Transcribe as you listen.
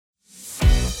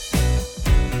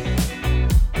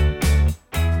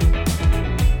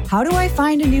How do I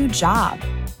find a new job?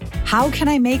 How can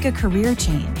I make a career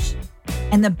change?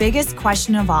 And the biggest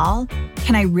question of all,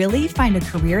 can I really find a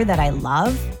career that I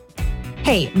love?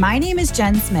 Hey, my name is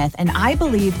Jen Smith, and I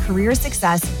believe career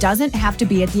success doesn't have to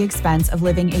be at the expense of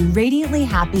living a radiantly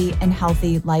happy and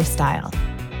healthy lifestyle.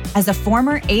 As a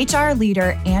former HR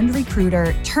leader and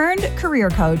recruiter turned career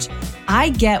coach,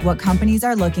 I get what companies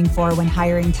are looking for when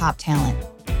hiring top talent.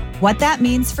 What that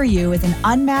means for you is an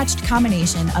unmatched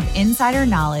combination of insider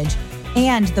knowledge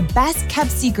and the best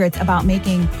kept secrets about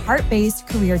making heart-based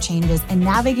career changes and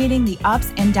navigating the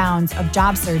ups and downs of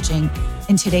job searching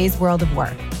in today's world of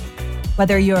work.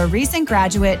 Whether you're a recent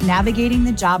graduate navigating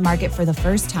the job market for the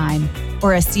first time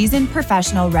or a seasoned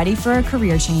professional ready for a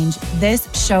career change, this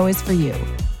show is for you.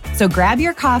 So grab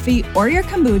your coffee or your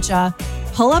kombucha,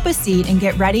 pull up a seat, and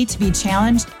get ready to be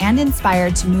challenged and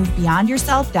inspired to move beyond your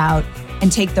self-doubt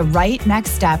and take the right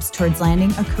next steps towards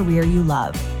landing a career you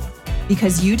love.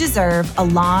 Because you deserve a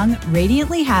long,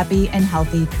 radiantly happy and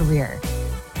healthy career.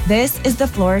 This is the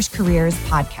Flourish Careers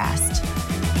Podcast.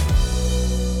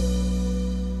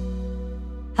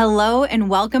 Hello and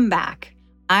welcome back.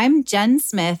 I'm Jen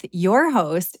Smith, your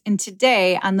host, and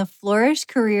today on the Flourish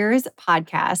Careers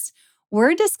Podcast,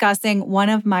 we're discussing one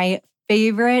of my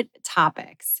favorite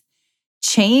topics,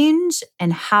 change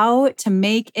and how to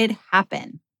make it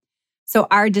happen. So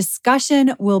our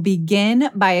discussion will begin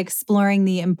by exploring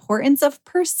the importance of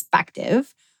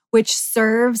perspective, which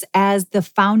serves as the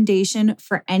foundation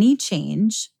for any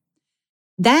change.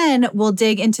 Then we'll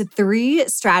dig into 3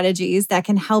 strategies that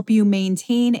can help you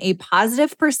maintain a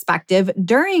positive perspective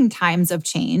during times of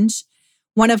change.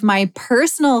 One of my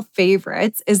personal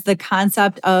favorites is the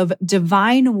concept of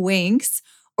divine winks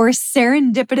or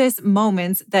serendipitous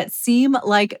moments that seem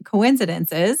like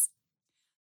coincidences.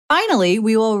 Finally,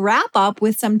 we will wrap up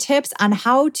with some tips on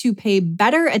how to pay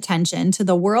better attention to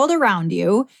the world around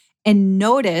you and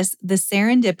notice the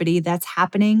serendipity that's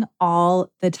happening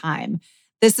all the time.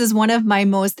 This is one of my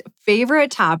most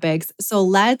favorite topics, so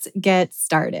let's get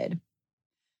started.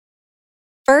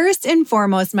 First and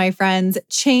foremost, my friends,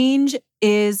 change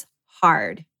is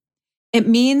hard. It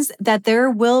means that there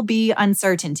will be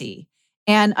uncertainty,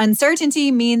 and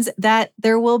uncertainty means that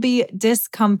there will be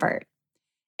discomfort.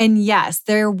 And yes,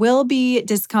 there will be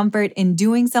discomfort in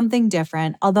doing something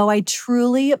different, although I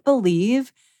truly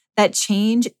believe that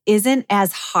change isn't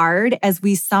as hard as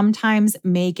we sometimes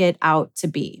make it out to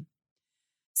be.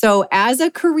 So as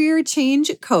a career change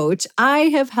coach, I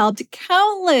have helped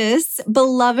countless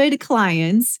beloved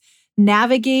clients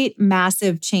navigate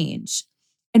massive change.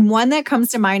 And one that comes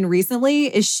to mind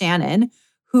recently is Shannon,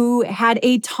 who had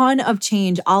a ton of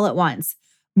change all at once,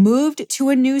 moved to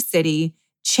a new city,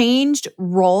 changed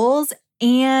roles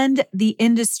and the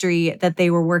industry that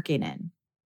they were working in.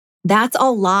 That's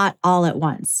a lot all at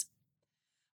once.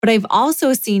 But I've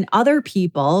also seen other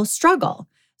people struggle.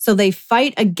 So they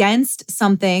fight against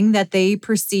something that they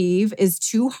perceive is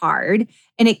too hard,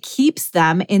 and it keeps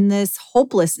them in this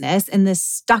hopelessness and this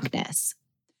stuckness.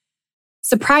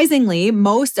 Surprisingly,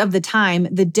 most of the time,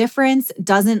 the difference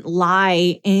doesn't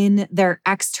lie in their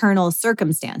external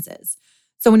circumstances.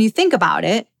 So when you think about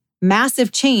it,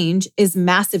 massive change is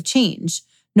massive change,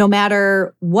 no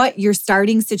matter what your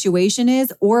starting situation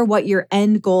is or what your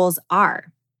end goals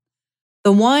are.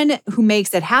 The one who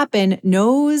makes it happen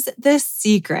knows the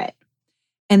secret.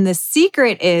 And the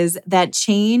secret is that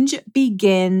change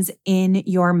begins in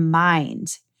your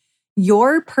mind.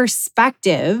 Your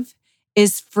perspective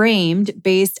is framed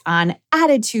based on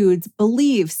attitudes,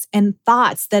 beliefs, and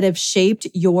thoughts that have shaped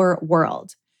your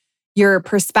world. Your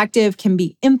perspective can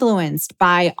be influenced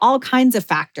by all kinds of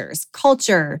factors: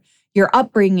 culture, your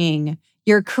upbringing,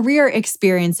 your career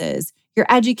experiences, your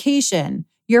education,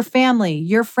 your family,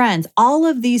 your friends. All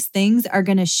of these things are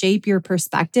going to shape your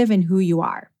perspective and who you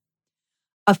are.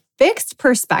 A fixed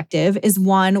perspective is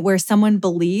one where someone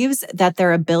believes that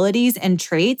their abilities and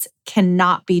traits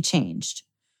cannot be changed.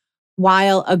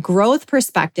 While a growth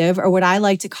perspective, or what I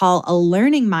like to call a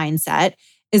learning mindset,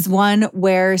 is one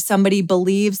where somebody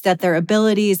believes that their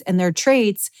abilities and their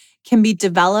traits can be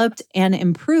developed and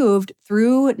improved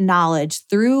through knowledge,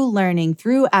 through learning,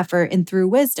 through effort, and through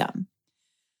wisdom.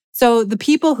 So the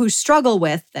people who struggle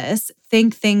with this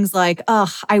think things like,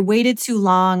 I waited too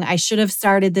long. I should have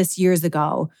started this years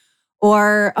ago.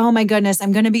 Or, oh my goodness,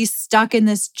 I'm going to be stuck in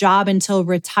this job until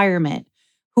retirement.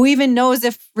 Who even knows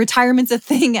if retirement's a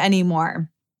thing anymore?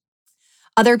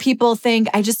 Other people think,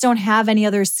 I just don't have any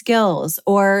other skills,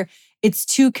 or it's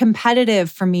too competitive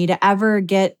for me to ever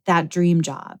get that dream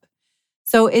job.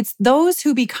 So it's those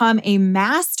who become a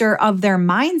master of their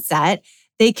mindset.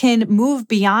 They can move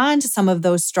beyond some of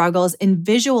those struggles and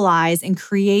visualize and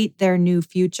create their new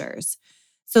futures.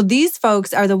 So these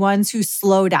folks are the ones who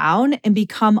slow down and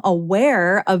become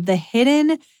aware of the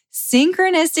hidden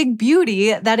synchronistic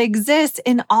beauty that exists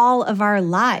in all of our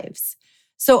lives.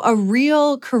 So a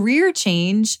real career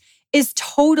change is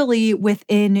totally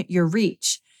within your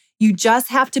reach. You just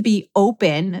have to be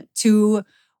open to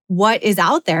what is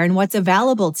out there and what's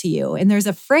available to you. And there's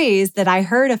a phrase that I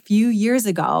heard a few years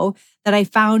ago that I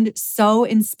found so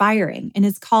inspiring, and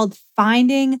it's called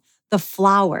finding the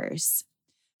flowers.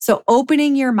 So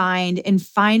opening your mind and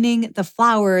finding the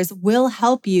flowers will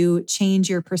help you change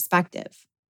your perspective.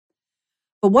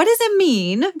 But what does it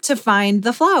mean to find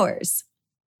the flowers?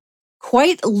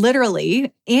 Quite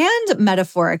literally and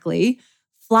metaphorically,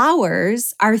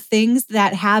 flowers are things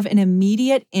that have an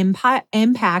immediate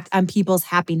impact on people's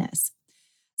happiness.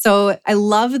 So I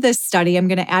love this study. I'm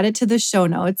going to add it to the show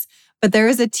notes. But there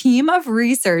is a team of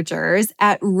researchers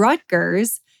at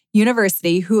Rutgers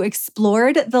University who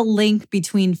explored the link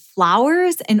between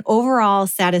flowers and overall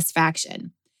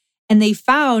satisfaction. And they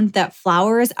found that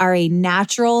flowers are a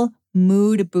natural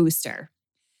mood booster.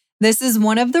 This is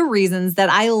one of the reasons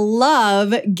that I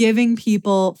love giving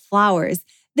people flowers.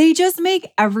 They just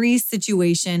make every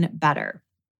situation better.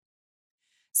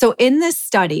 So in this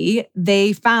study,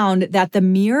 they found that the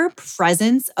mere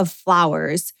presence of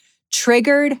flowers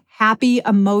triggered happy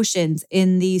emotions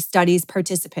in the study's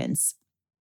participants.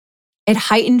 It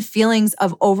heightened feelings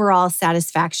of overall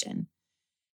satisfaction.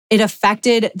 It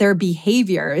affected their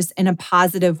behaviors in a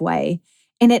positive way,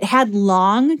 and it had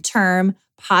long-term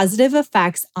positive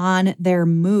effects on their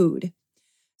mood.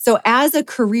 So as a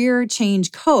career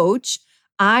change coach,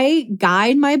 I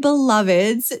guide my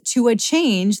beloveds to a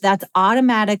change that's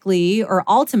automatically or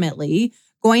ultimately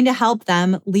going to help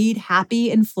them lead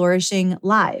happy and flourishing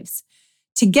lives.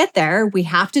 To get there, we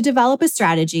have to develop a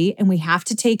strategy and we have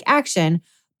to take action,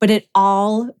 but it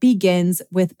all begins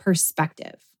with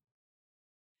perspective.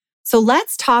 So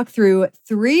let's talk through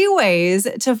 3 ways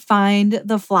to find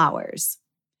the flowers.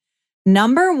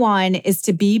 Number 1 is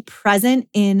to be present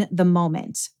in the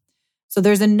moment. So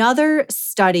there's another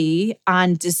study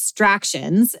on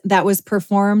distractions that was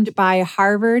performed by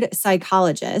Harvard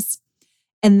psychologists,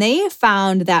 and they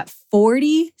found that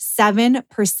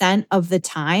 47% of the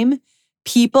time,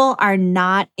 people are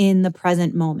not in the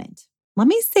present moment. Let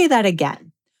me say that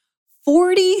again.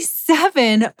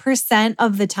 47%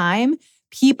 of the time,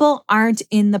 people aren't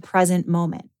in the present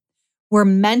moment. We're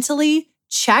mentally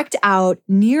checked out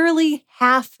nearly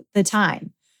half the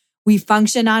time. We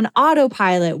function on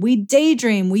autopilot, we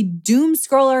daydream, we doom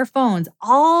scroll our phones.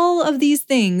 All of these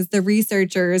things the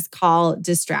researchers call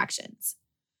distractions.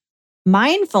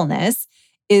 Mindfulness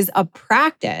is a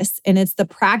practice, and it's the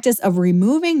practice of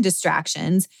removing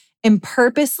distractions and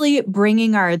purposely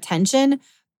bringing our attention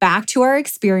back to our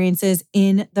experiences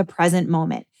in the present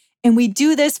moment. And we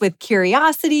do this with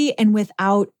curiosity and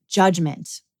without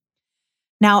judgment.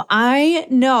 Now, I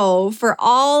know for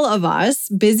all of us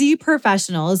busy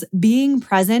professionals, being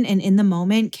present and in the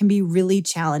moment can be really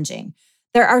challenging.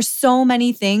 There are so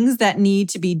many things that need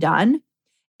to be done,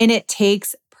 and it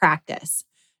takes practice.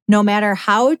 No matter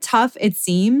how tough it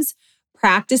seems,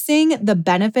 practicing the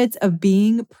benefits of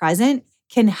being present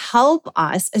can help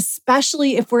us,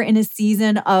 especially if we're in a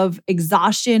season of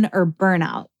exhaustion or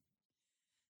burnout.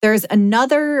 There's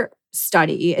another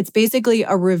study. It's basically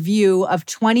a review of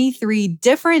 23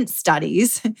 different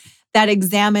studies that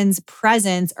examines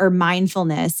presence or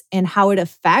mindfulness and how it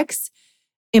affects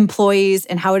employees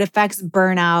and how it affects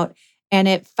burnout. And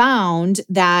it found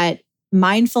that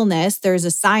mindfulness, there's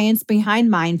a science behind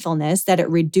mindfulness, that it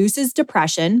reduces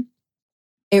depression,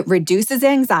 it reduces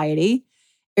anxiety,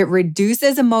 it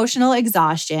reduces emotional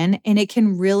exhaustion, and it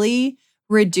can really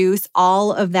reduce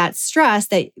all of that stress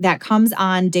that comes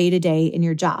on day to day in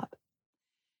your job.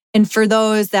 And for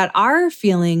those that are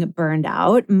feeling burned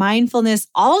out, mindfulness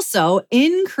also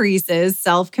increases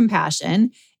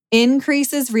self-compassion,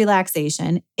 increases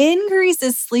relaxation,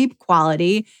 increases sleep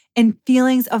quality, and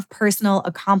feelings of personal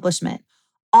accomplishment.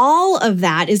 All of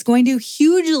that is going to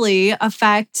hugely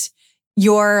affect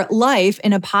your life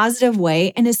in a positive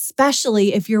way, and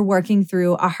especially if you're working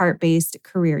through a heart-based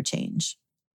career change.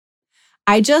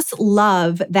 I just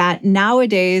love that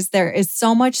nowadays there is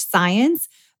so much science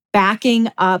backing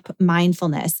up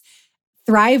mindfulness.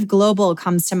 Thrive Global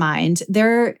comes to mind.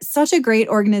 They're such a great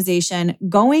organization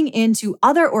going into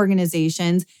other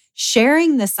organizations,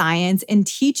 sharing the science and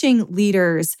teaching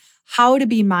leaders how to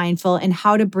be mindful and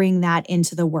how to bring that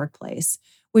into the workplace,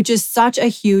 which is such a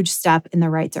huge step in the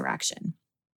right direction.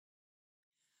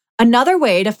 Another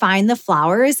way to find the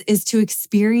flowers is to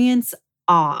experience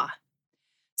awe.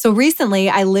 So recently,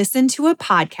 I listened to a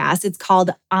podcast. It's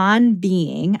called On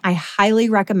Being. I highly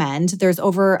recommend. There's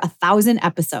over 1,000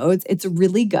 episodes. It's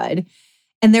really good.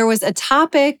 And there was a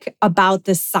topic about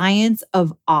the science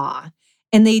of awe.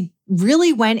 And they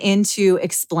really went into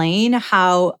explain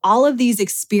how all of these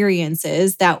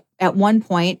experiences that at one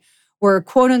point were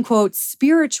quote unquote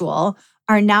spiritual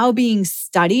are now being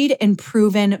studied and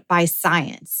proven by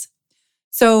science.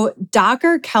 So,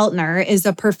 Dr. Keltner is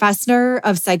a professor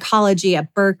of psychology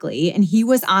at Berkeley, and he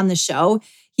was on the show.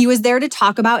 He was there to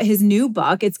talk about his new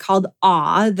book. It's called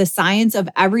Awe, The Science of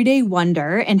Everyday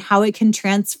Wonder and How It Can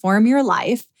Transform Your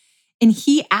Life. And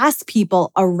he asked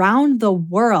people around the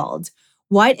world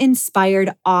what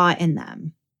inspired awe in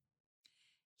them.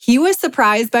 He was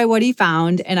surprised by what he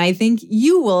found, and I think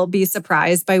you will be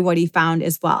surprised by what he found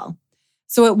as well.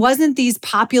 So it wasn't these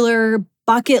popular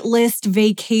bucket list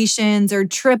vacations or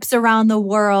trips around the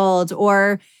world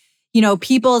or,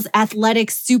 people's athletic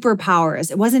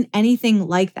superpowers. It wasn't anything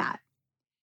like that.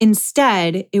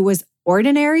 Instead, it was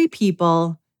ordinary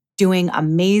people doing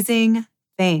amazing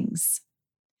things.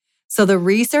 So the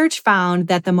research found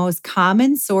that the most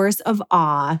common source of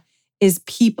awe is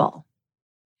people.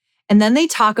 And then they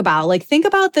talk about, think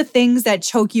about the things that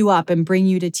choke you up and bring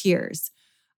you to tears.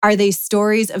 Are they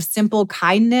stories of simple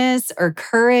kindness or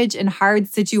courage in hard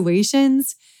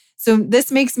situations? So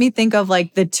this makes me think of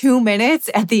the 2 minutes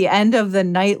at the end of the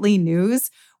nightly news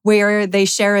where they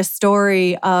share a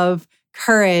story of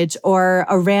courage or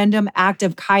a random act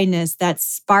of kindness that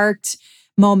sparked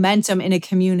momentum in a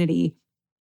community.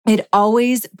 It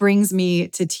always brings me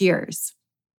to tears.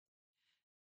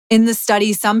 In the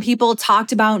study, some people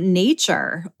talked about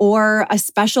nature or a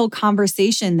special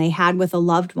conversation they had with a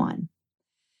loved one.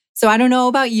 So I don't know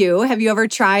about you. Have you ever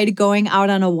tried going out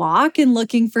on a walk and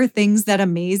looking for things that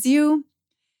amaze you?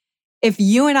 If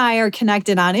you and I are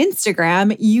connected on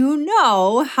Instagram, you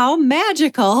know how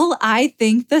magical I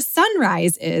think the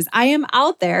sunrise is. I am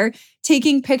out there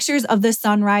taking pictures of the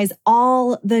sunrise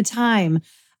all the time.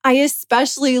 I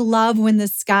especially love when the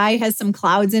sky has some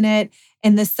clouds in it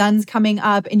and the sun's coming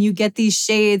up and you get these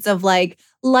shades of light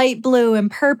blue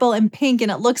and purple and pink and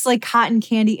it looks like cotton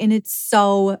candy and it's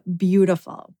so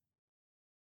beautiful.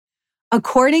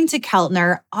 According to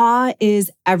Keltner, awe is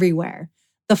everywhere.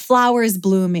 The flowers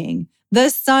blooming, the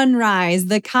sunrise,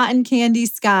 the cotton candy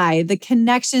sky, the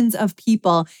connections of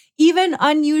people, even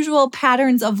unusual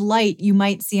patterns of light you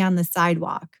might see on the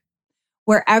sidewalk.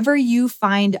 Wherever you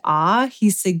find awe, he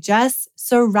suggests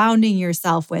surrounding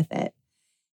yourself with it.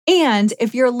 And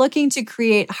if you're looking to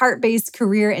create heart-based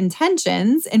career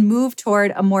intentions and move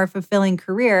toward a more fulfilling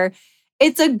career,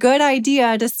 it's a good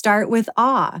idea to start with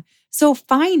awe. So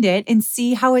find it and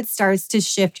see how it starts to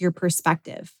shift your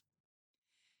perspective.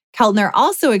 Keltner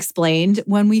also explained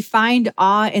when we find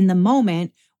awe in the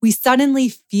moment, we suddenly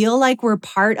feel like we're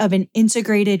part of an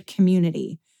integrated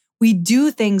community. We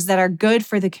do things that are good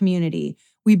for the community.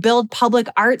 We build public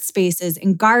art spaces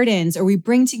and gardens, or we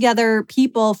bring together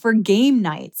people for game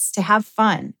nights to have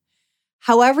fun.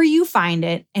 However you find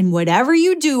it and whatever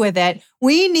you do with it,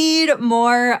 we need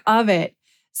more of it.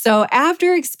 So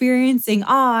after experiencing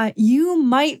awe, you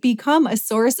might become a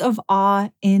source of awe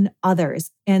in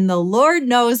others. And the Lord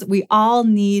knows we all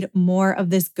need more of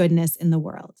this goodness in the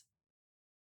world.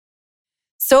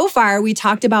 So far, we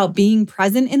talked about being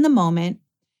present in the moment,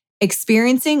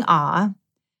 experiencing awe,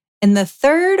 and the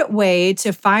third way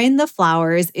to find the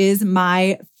flowers is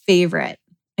my favorite.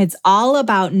 It's all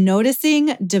about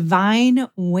noticing divine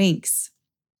winks.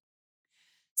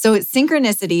 So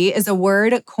synchronicity is a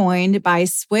word coined by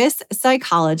Swiss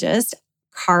psychologist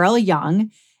Carl Jung,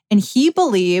 and he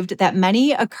believed that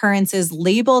many occurrences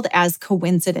labeled as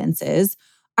coincidences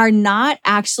are not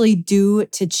actually due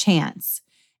to chance.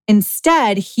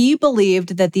 Instead, he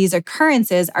believed that these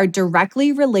occurrences are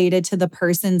directly related to the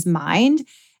person's mind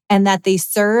and that they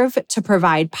serve to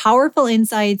provide powerful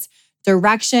insights,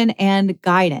 direction, and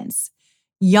guidance.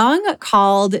 Jung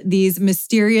called these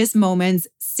mysterious moments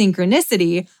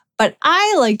synchronicity, but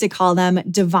I like to call them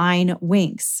divine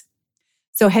winks.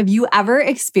 So have you ever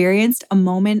experienced a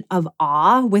moment of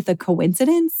awe with a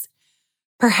coincidence?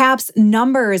 Perhaps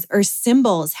numbers or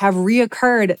symbols have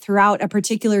reoccurred throughout a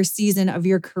particular season of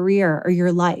your career or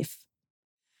your life.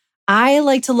 I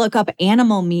like to look up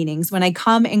animal meanings when I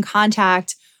come in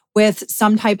contact with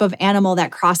some type of animal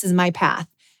that crosses my path.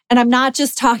 And I'm not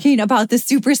just talking about the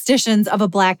superstitions of a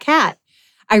black cat.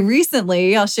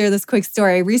 I'll share this quick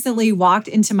story. I recently walked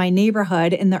into my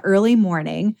neighborhood in the early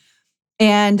morning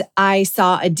and I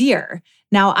saw a deer.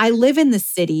 Now, I live in the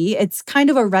city. It's kind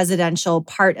of a residential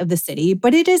part of the city,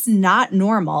 but it is not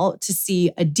normal to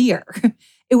see a deer.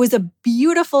 It was a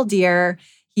beautiful deer.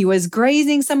 He was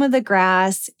grazing some of the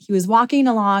grass. He was walking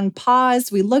along,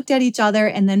 paused. We looked at each other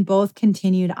and then both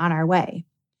continued on our way.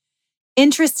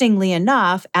 Interestingly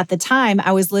enough, at the time,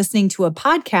 I was listening to a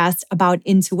podcast about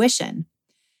intuition.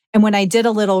 And when I did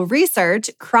a little research,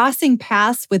 crossing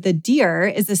paths with a deer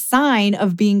is a sign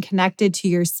of being connected to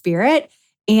your spirit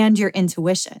and your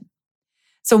intuition.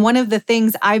 So one of the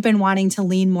things I've been wanting to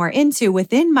lean more into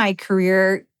within my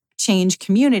career change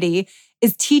community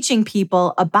is teaching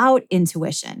people about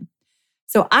intuition.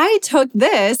 So I took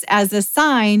this as a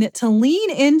sign to lean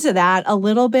into that a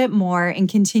little bit more and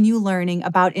continue learning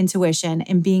about intuition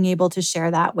and being able to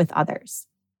share that with others.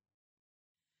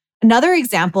 Another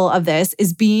example of this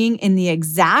is being in the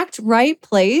exact right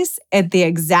place at the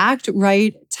exact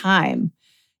right time.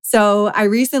 So I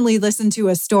recently listened to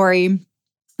a story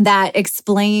that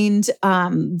explained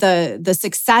the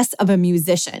success of a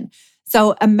musician.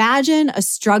 So imagine a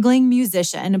struggling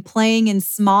musician playing in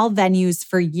small venues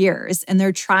for years, and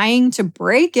they're trying to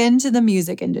break into the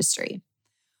music industry.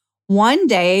 One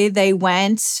day, they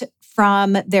went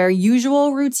from their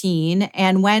usual routine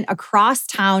and went across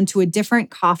town to a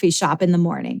different coffee shop in the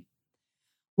morning.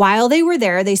 While they were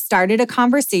there, they started a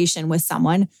conversation with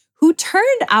someone who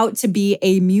turned out to be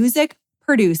a music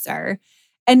producer,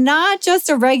 and not just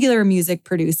a regular music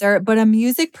producer, but a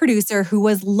music producer who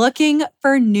was looking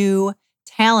for new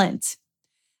talent.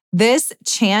 This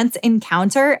chance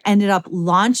encounter ended up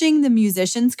launching the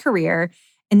musician's career,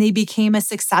 and they became a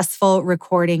successful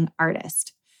recording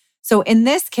artist. So in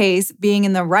this case, being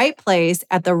in the right place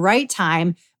at the right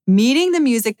time, meeting the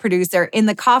music producer in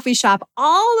the coffee shop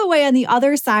all the way on the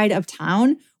other side of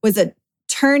town was a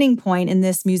turning point in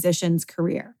this musician's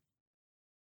career.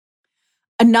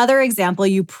 Another example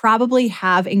you probably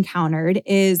have encountered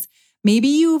is maybe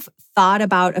you've thought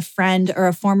about a friend or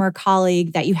a former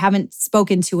colleague that you haven't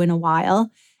spoken to in a while,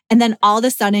 and then all of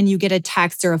a sudden you get a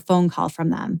text or a phone call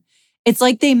from them. It's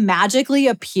like they magically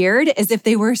appeared as if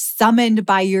they were summoned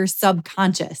by your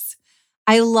subconscious.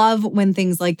 I love when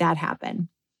things like that happen.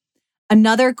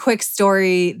 Another quick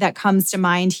story that comes to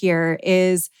mind here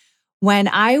is when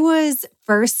I was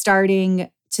first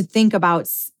starting to think about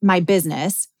my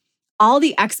business, all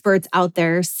the experts out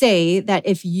there say that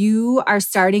if you are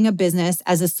starting a business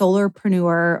as a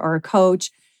solopreneur or a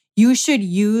coach, you should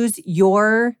use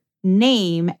your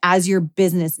name as your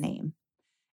business name.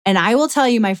 And I will tell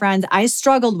you, my friends, I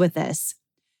struggled with this.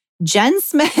 Jen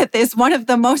Smith is one of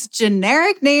the most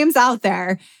generic names out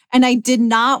there, and I did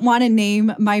not want to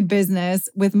name my business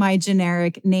with my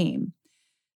generic name.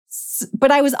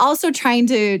 But I was also trying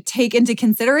to take into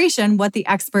consideration what the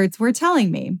experts were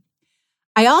telling me.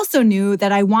 I also knew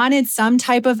that I wanted some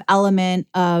type of element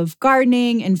of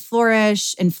gardening and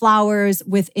flourish and flowers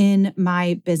within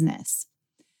my business.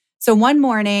 So one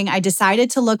morning, I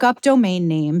decided to look up domain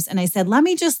names and I said, let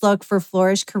me just look for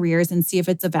Flourish Careers and see if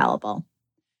it's available.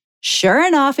 Sure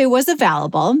enough, it was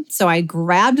available. So I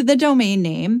grabbed the domain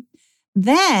name.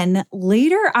 Then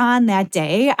later on that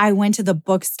day, I went to the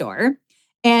bookstore.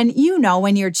 And you know,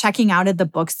 when you're checking out at the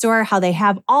bookstore, how they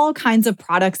have all kinds of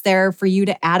products there for you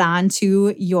to add on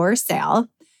to your sale.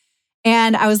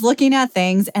 And I was looking at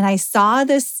things and I saw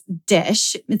this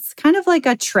dish. It's kind of like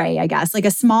a tray, I guess, like a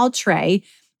small tray.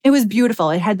 It was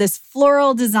beautiful. It had this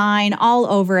floral design all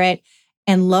over it.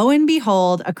 And lo and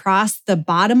behold, across the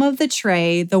bottom of the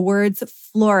tray, the words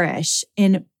flourish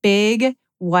in big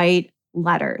white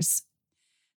letters.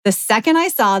 The second I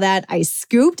saw that, I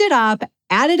scooped it up,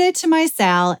 added it to my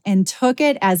sale, and took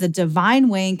it as a divine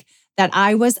wink that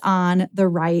I was on the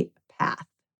right path.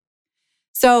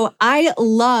 So I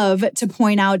love to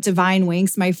point out divine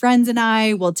winks. My friends and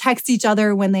I will text each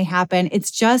other when they happen. It's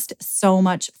just so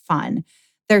much fun.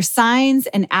 They're signs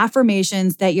and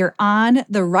affirmations that you're on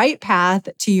the right path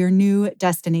to your new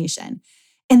destination.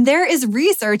 And there is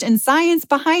research and science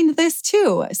behind this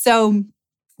too. So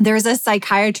there's a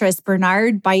psychiatrist,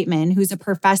 Bernard Beitman, who's a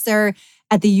professor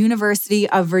at the University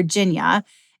of Virginia.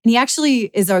 And he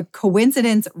actually is a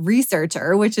coincidence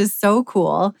researcher, which is so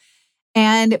cool.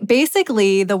 And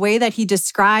basically, the way that he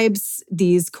describes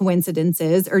these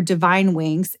coincidences or divine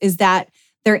winks is that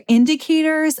they're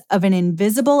indicators of an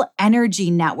invisible energy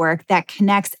network that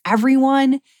connects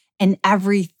everyone and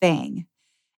everything.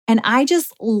 And I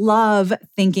just love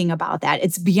thinking about that.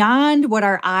 It's beyond what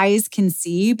our eyes can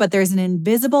see, but there's an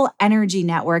invisible energy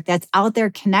network that's out there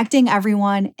connecting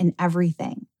everyone and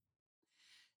everything.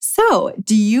 So,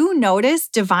 do you notice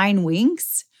divine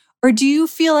winks? Or do you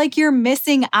feel like you're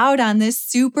missing out on this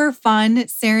super fun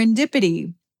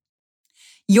serendipity?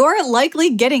 You're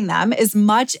likely getting them as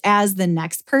much as the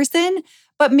next person,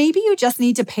 but maybe you just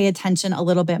need to pay attention a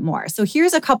little bit more. So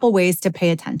here's a couple ways to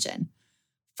pay attention.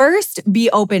 First, be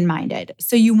open-minded.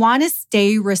 So you want to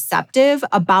stay receptive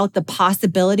about the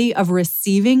possibility of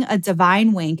receiving a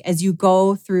divine wink as you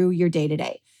go through your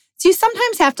day-to-day. So you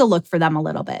sometimes have to look for them a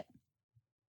little bit.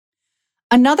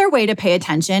 Another way to pay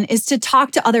attention is to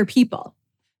talk to other people.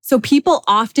 So people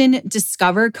often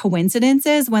discover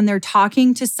coincidences when they're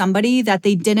talking to somebody that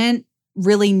they didn't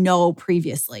really know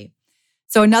previously.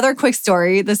 So another quick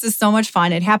story, this is so much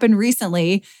fun. It happened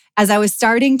recently as I was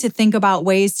starting to think about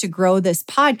ways to grow this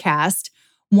podcast.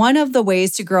 One of the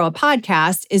ways to grow a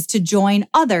podcast is to join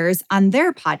others on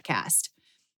their podcast.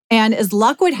 And as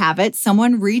luck would have it,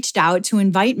 someone reached out to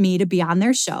invite me to be on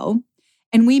their show.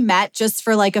 And we met just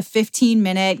for like a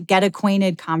 15-minute get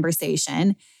acquainted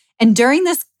conversation. And during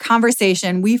this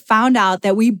conversation, we found out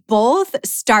that we both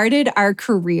started our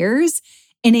careers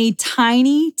in a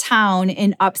tiny town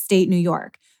in upstate New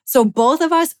York. So both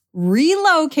of us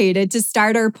relocated to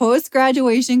start our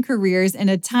post-graduation careers in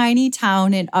a tiny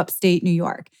town in upstate New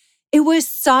York. It was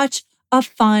such a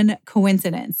fun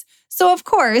coincidence. So of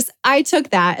course, I took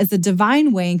that as a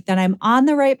divine wink that I'm on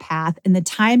the right path and the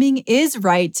timing is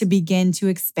right to begin to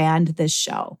expand this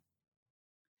show.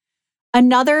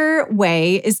 Another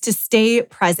way is to stay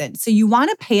present. So you want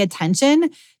to pay attention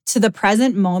to the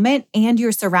present moment and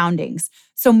your surroundings.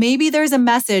 So maybe there's a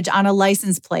message on a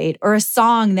license plate or a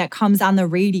song that comes on the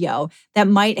radio that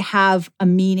might have a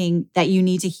meaning that you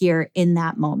need to hear in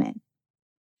that moment.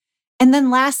 And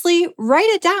then lastly, write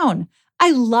it down.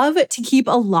 I love to keep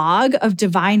a log of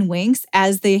divine winks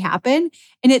as they happen.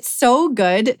 And it's so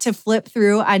good to flip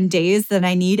through on days that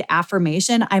I need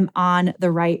affirmation I'm on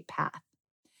the right path.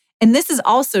 And this is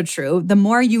also true. The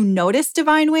more you notice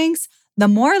divine winks, the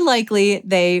more likely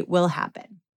they will happen.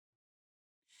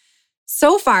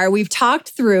 So far, we've talked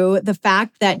through the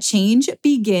fact that change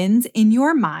begins in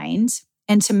your mind.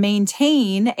 And to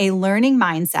maintain a learning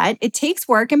mindset, it takes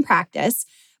work and practice,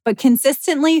 but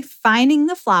consistently finding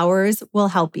the flowers will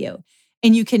help you.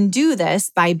 And you can do this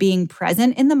by being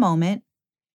present in the moment,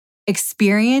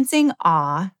 experiencing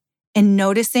awe, and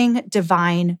noticing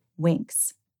divine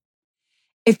winks.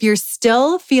 If you're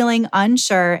still feeling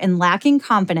unsure and lacking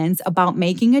confidence about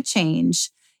making a change,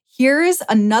 here's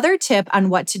another tip on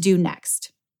what to do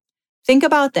next. Think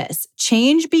about this.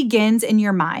 Change begins in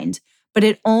your mind, but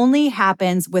it only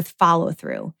happens with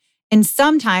follow-through. And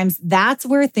sometimes that's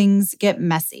where things get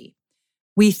messy.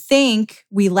 We think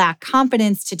we lack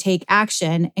confidence to take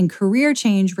action, and career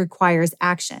change requires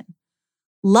action.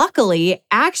 Luckily,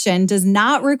 action does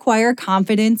not require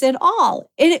confidence at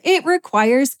all. It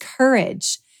requires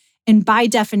courage. And by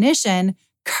definition,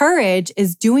 courage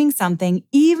is doing something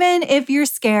even if you're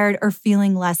scared or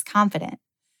feeling less confident.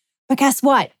 But guess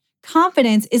what?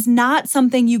 Confidence is not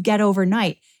something you get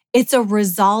overnight. It's a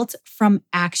result from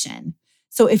action.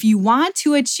 So if you want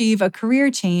to achieve a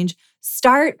career change,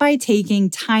 start by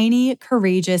taking tiny,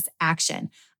 courageous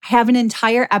action. I have an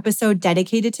entire episode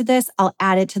dedicated to this. I'll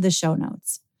add it to the show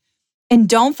notes. And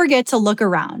don't forget to look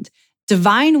around.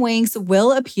 Divine winks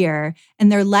will appear,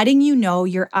 and they're letting you know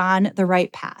you're on the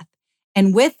right path.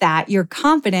 And with that, your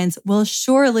confidence will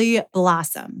surely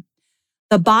blossom.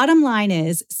 The bottom line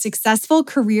is, successful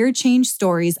career change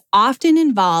stories often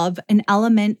involve an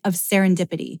element of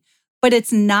serendipity, but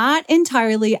it's not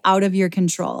entirely out of your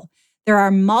control. There are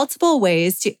multiple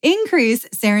ways to increase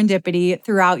serendipity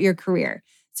throughout your career.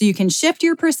 So you can shift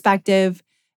your perspective,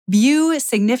 view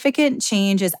significant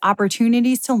change as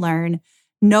opportunities to learn,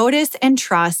 notice and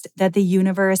trust that the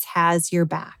universe has your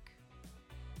back.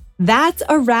 That's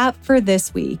a wrap for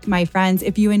this week, my friends.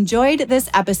 If you enjoyed this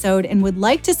episode and would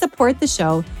like to support the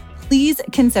show, please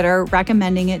consider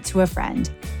recommending it to a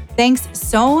friend. Thanks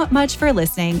so much for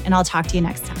listening, and I'll talk to you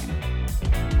next time.